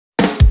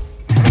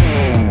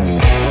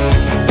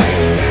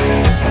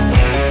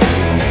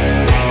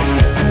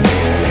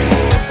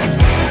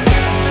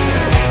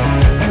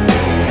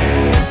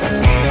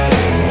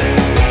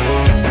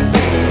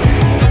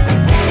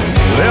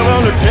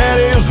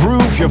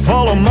you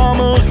follow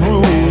mama's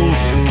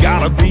rules,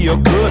 gotta be a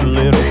good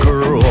little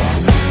girl.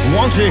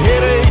 Once you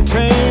hit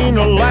 18,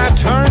 the light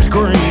turns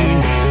green.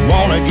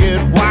 Wanna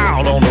get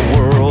wild on the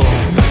world.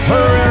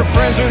 Her and her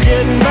friends are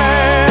getting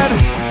mad,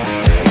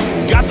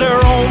 got their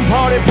own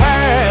party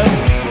pad.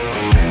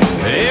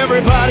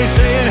 Everybody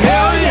saying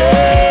hell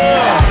yeah.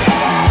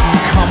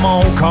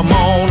 Come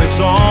on, it's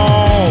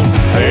on.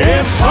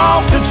 It's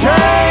off the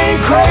chain,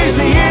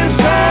 crazy,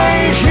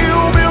 insane.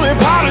 Hillbilly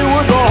party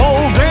with the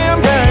whole damn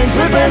gang.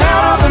 Slipping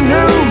out of the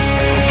noose,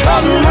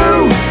 cutting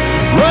loose,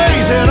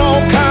 raising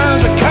all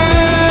kinds of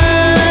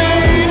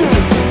cane.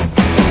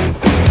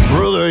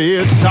 Brother,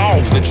 it's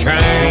off the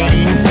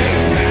chain.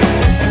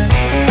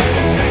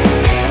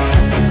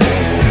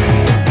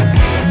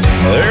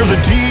 There's a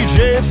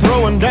DJ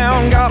throwing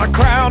down, got a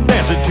crowd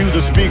dancing to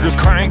the speakers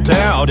cranked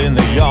out in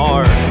the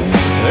yard.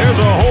 There's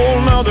a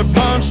whole nother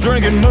bunch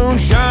drinking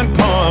moonshine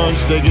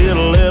punch. They get a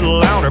little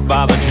louder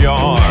by the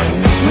jar.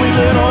 Sweet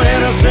little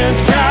innocent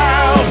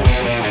child,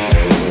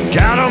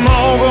 got them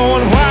all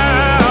going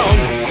wild.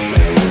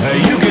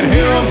 You can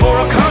hear them for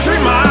a country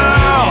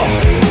mile,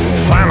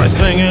 finally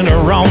singing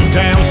their own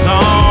damn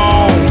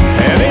song.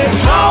 And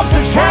it's off the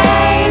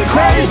chain,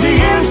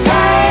 crazy,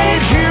 insane.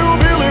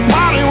 Hillbilly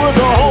party with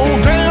the whole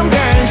damn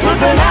gang.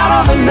 Slipping out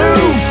of the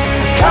noose,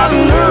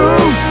 cutting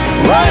loose,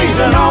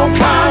 raising all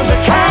kinds of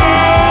cane.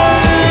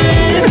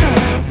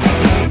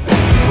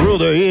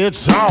 Brother,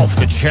 it's off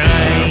the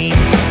chain.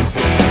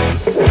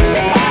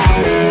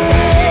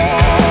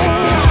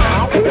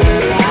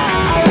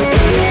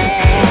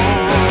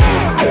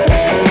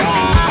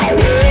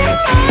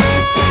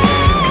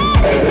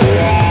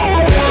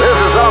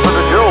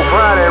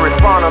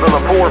 To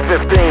the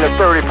 415 at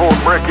 34th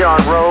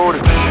Brickyard Road.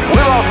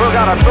 We've also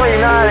got a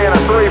 390 and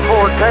a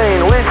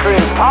 314. We've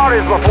seen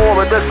parties before,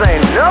 but this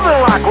ain't nothing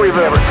like we've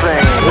ever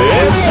seen.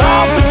 It's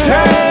off the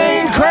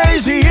chain,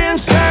 crazy,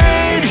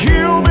 insane.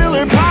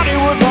 Hillbilly party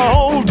with the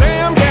whole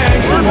damn gang.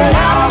 Slipping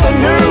out of the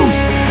noose,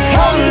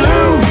 cutting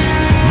loose,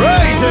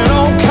 raising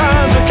all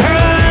kinds of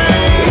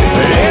cane.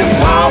 It's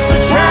off the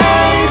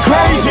chain,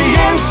 crazy,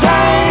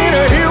 insane.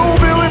 A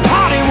hillbilly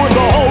party with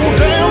the whole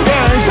damn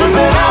gang.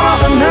 Slipping out of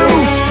the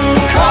noose,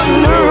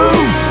 cutting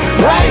loose,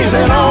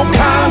 raising all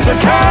kinds of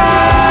cane.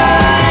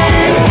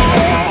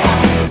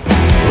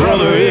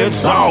 Brother,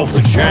 it's off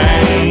the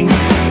chain.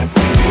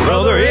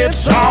 Brother,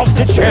 it's off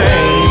the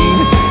chain.